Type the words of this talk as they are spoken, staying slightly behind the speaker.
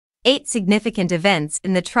8 significant events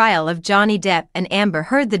in the trial of Johnny Depp and Amber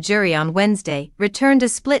Heard. The jury on Wednesday returned a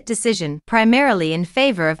split decision primarily in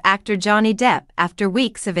favor of actor Johnny Depp after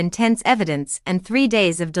weeks of intense evidence and 3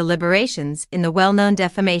 days of deliberations in the well-known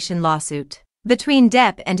defamation lawsuit between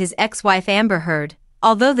Depp and his ex-wife Amber Heard.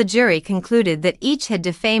 Although the jury concluded that each had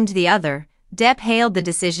defamed the other, Depp hailed the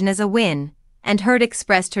decision as a win, and Heard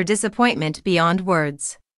expressed her disappointment beyond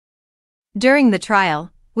words. During the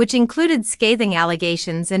trial, which included scathing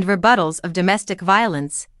allegations and rebuttals of domestic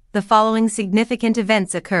violence, the following significant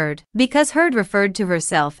events occurred. Because Heard referred to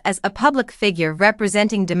herself as a public figure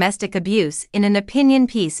representing domestic abuse in an opinion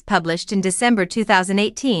piece published in December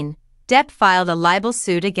 2018, Depp filed a libel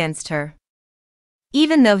suit against her.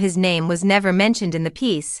 Even though his name was never mentioned in the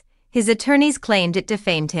piece, his attorneys claimed it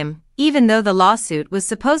defamed him. Even though the lawsuit was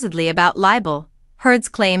supposedly about libel, Heard's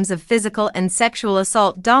claims of physical and sexual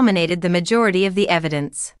assault dominated the majority of the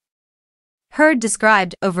evidence. Heard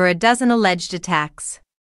described over a dozen alleged attacks.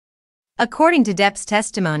 According to Depp's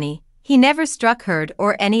testimony, he never struck Heard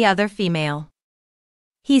or any other female.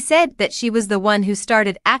 He said that she was the one who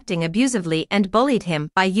started acting abusively and bullied him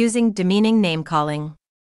by using demeaning name-calling.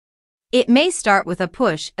 "It may start with a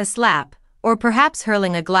push, a slap, or perhaps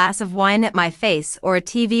hurling a glass of wine at my face or a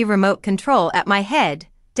TV remote control at my head,"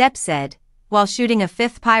 Depp said, while shooting a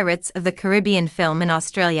fifth Pirates of the Caribbean film in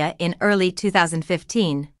Australia in early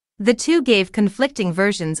 2015. The two gave conflicting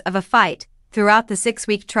versions of a fight. Throughout the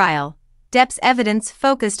 6-week trial, Depp's evidence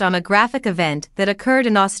focused on a graphic event that occurred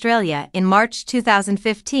in Australia in March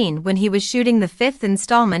 2015 when he was shooting the fifth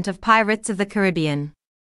installment of Pirates of the Caribbean.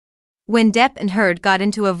 When Depp and Heard got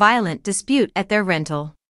into a violent dispute at their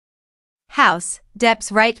rental house,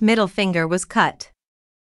 Depp's right middle finger was cut.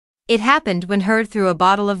 "It happened when Heard threw a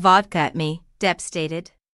bottle of vodka at me," Depp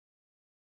stated.